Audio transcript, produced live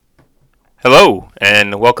Hello,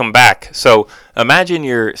 and welcome back. So, imagine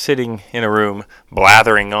you're sitting in a room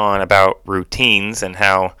blathering on about routines and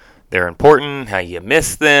how they're important, how you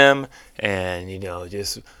miss them, and,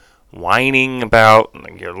 just whining about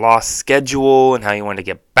your lost schedule and how you want to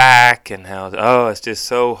get back and how, it's just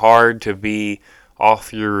so hard to be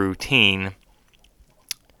off your routine.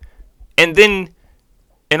 And then,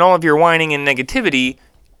 in all of your whining and negativity,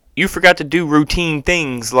 you forgot to do routine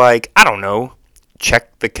things like, I don't know,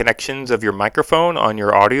 check the connections of your microphone on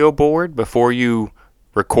your audio board before you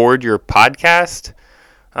record your podcast.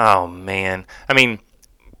 Oh, man.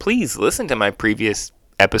 Please listen to my previous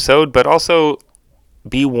episode, but also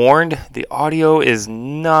be warned the audio is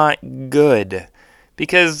not good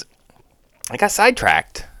because I got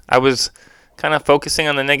sidetracked. I was kind of focusing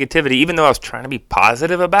on the negativity, even though I was trying to be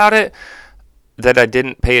positive about it, that I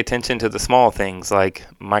didn't pay attention to the small things like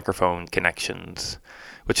microphone connections,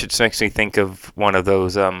 which just makes me think of one of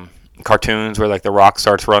those cartoons where like the rock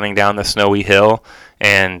starts running down the snowy hill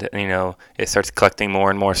and it starts collecting more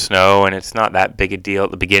and more snow, and it's not that big a deal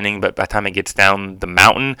at the beginning, but by the time it gets down the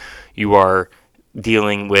mountain, you are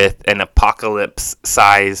dealing with an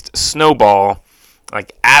apocalypse-sized snowball,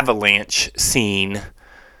 like avalanche scene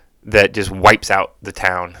that just wipes out the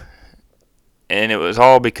town. And it was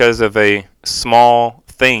all because of a small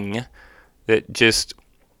thing that just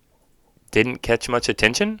didn't catch much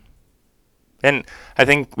attention. And I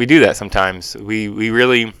think we do that sometimes. We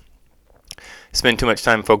really spend too much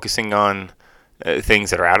time focusing on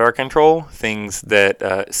things that are out of our control, things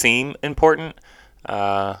that seem important,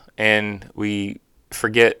 and we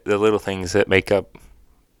forget the little things that make up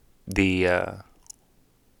the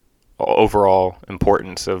overall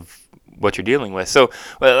importance of what you're dealing with. So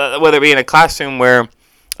whether it be in a classroom where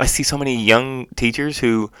I see so many young teachers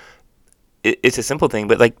who, it's a simple thing,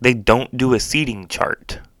 but like they don't do a seating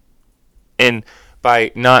chart. And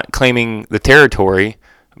by not claiming the territory,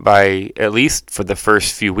 by at least for the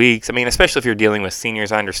first few weeks, especially if you're dealing with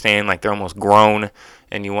seniors, I understand like they're almost grown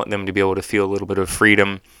and you want them to be able to feel a little bit of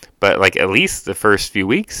freedom. But like at least the first few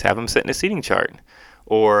weeks, have them sit in a seating chart.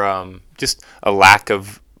 Or just a lack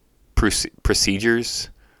of procedures,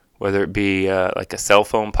 whether it be like a cell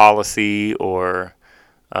phone policy or,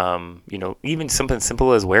 even something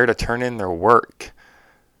simple as where to turn in their work.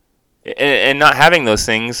 And not having those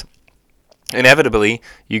things, inevitably,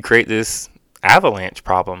 you create this avalanche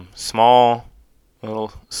problem. Small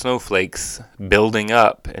little snowflakes building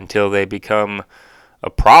up until they become a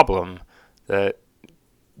problem that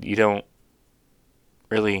you don't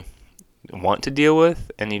really want to deal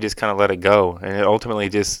with, and you just kind of let it go. And it ultimately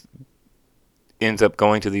just ends up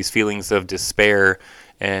going to these feelings of despair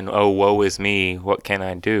and, oh, woe is me, what can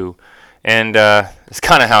I do? And it's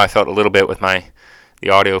kind of how I felt a little bit with the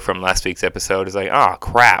audio from last week's episode. It's like, oh,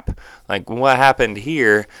 crap. Like, what happened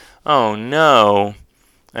here? Oh, no.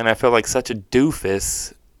 And I felt like such a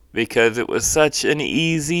doofus because it was such an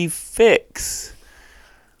easy fix.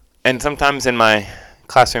 And sometimes in my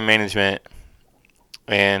classroom management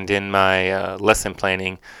and in my lesson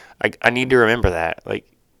planning, I need to remember that. Like,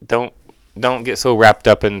 don't get so wrapped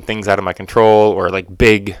up in things out of my control or like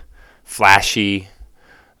big, flashy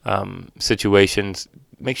situations.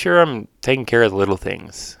 Make sure I'm taking care of the little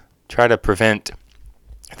things. Try to prevent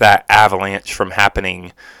that avalanche from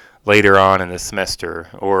happening later on in the semester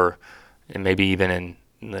or maybe even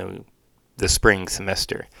in the spring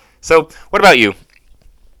semester. So what about you?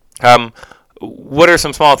 What are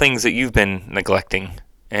some small things that you've been neglecting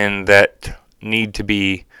and that need to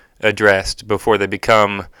be addressed before they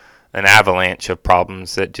become an avalanche of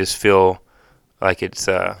problems that just feel like it's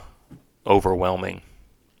overwhelming?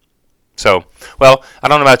 So, well, I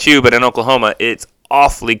don't know about you, but in Oklahoma, it's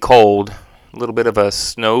awfully cold. A little bit of a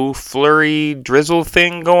snow flurry drizzle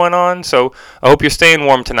thing going on. So I hope you're staying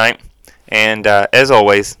warm tonight. And as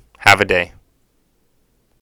always, have a day.